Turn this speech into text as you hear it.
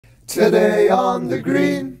Today on the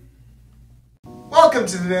Green. Welcome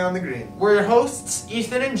to Today on the Green. We're your hosts,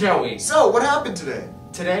 Ethan and Joey. So, what happened today?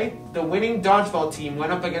 Today, the winning dodgeball team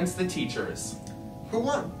went up against the teachers. Who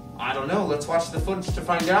won? I don't know, let's watch the footage to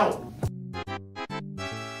find out.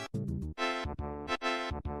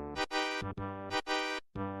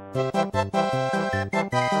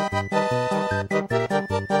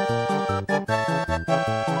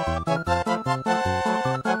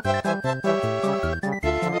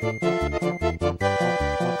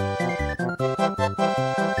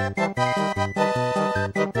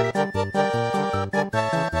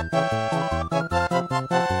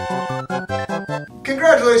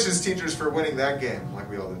 Congratulations, teachers, for winning that game. Like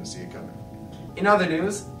we all didn't see it coming. In other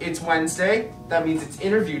news, it's Wednesday. That means it's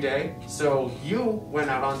interview day. So you went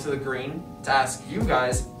out onto the green to ask you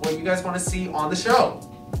guys what you guys want to see on the show.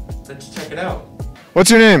 Let's check it out. What's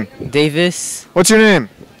your name? Davis. What's your name?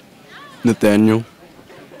 Nathaniel.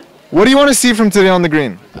 What do you want to see from Today on the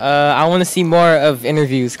Green? I want to see more of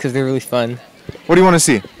interviews because they're really fun. What do you want to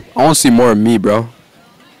see? I want to see more of me, bro.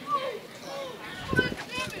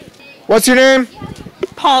 What's your name?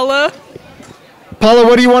 Paula. Paula,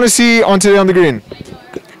 what do you want to see on Today on the Green?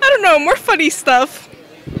 I don't know, more funny stuff.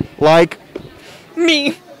 Like?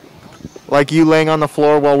 Me. Like you laying on the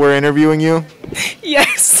floor while we're interviewing you?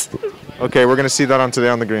 Yes. Okay, we're going to see that on Today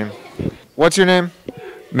on the Green. What's your name?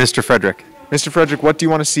 Mr. Frederick. Mr. Frederick, what do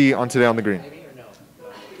you want to see on Today on the Green?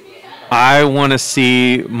 I want to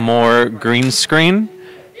see more green screen,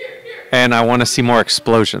 and I want to see more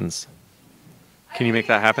explosions. Can you make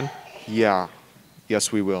that happen? Yeah.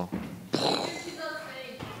 Yes, we will.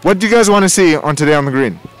 What do you guys want to see on Today on the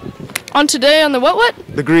Green? On Today on the what?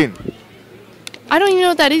 The Green. I don't even know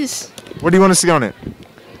what that is. What do you want to see on it?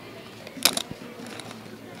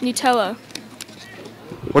 Nutella.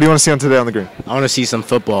 What do you want to see on Today on the Green? I want to see some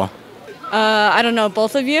football. I don't know,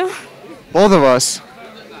 both of you? Both of us.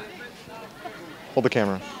 Hold the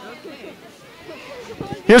camera.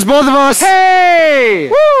 Here's both of us. Hey!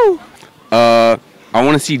 Woo! I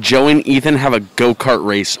want to see Joe and Ethan have a go-kart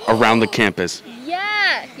race around the campus.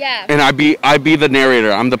 Yeah. And I'd be the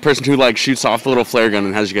narrator. I'm the person who like shoots off the little flare gun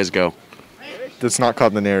and has you guys go. That's not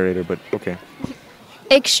called the narrator, but okay.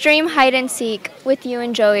 Extreme hide and seek with you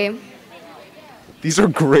and Joey. These are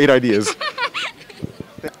great ideas.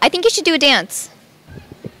 I think you should do a dance.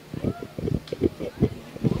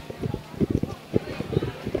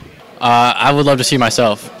 I would love to see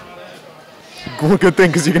myself. Good thing,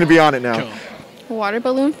 because you're going to be on it now. Water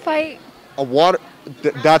balloon fight.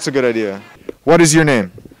 That's a good idea. What is your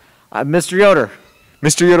name? I'm Mr. Yoder.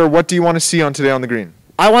 Mr. Yoder, what do you want to see on Today on the Green?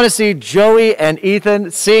 I want to see Joey and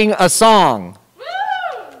Ethan sing a song.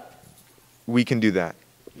 We can do that.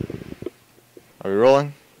 Are we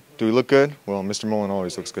rolling? Do we look good? Well, Mr. Mullen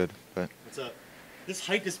always looks good, but... What's up? This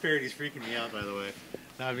height disparity is freaking me out, by the way.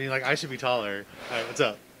 No, I mean, like, I should be taller. All right, what's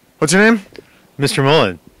up? What's your name? Mr.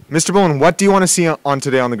 Mullen. Mr. Mullen, what do you want to see on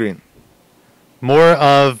Today on the Green? More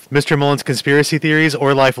of Mr. Mullen's conspiracy theories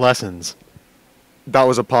or life lessons? That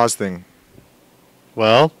was a pause thing.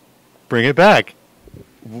 Well, bring it back.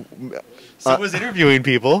 So was interviewing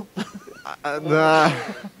people.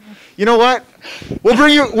 You know what? We'll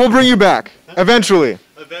bring you back eventually.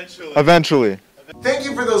 Eventually. Thank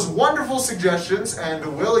you for those wonderful suggestions,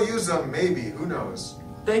 and we'll use them maybe. Who knows?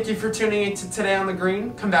 Thank you for tuning in to Today on the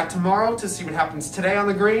Green. Come back tomorrow to see what happens today on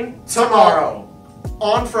the Green. Tomorrow.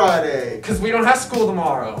 On Friday. Because we don't have school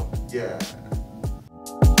tomorrow. Yeah.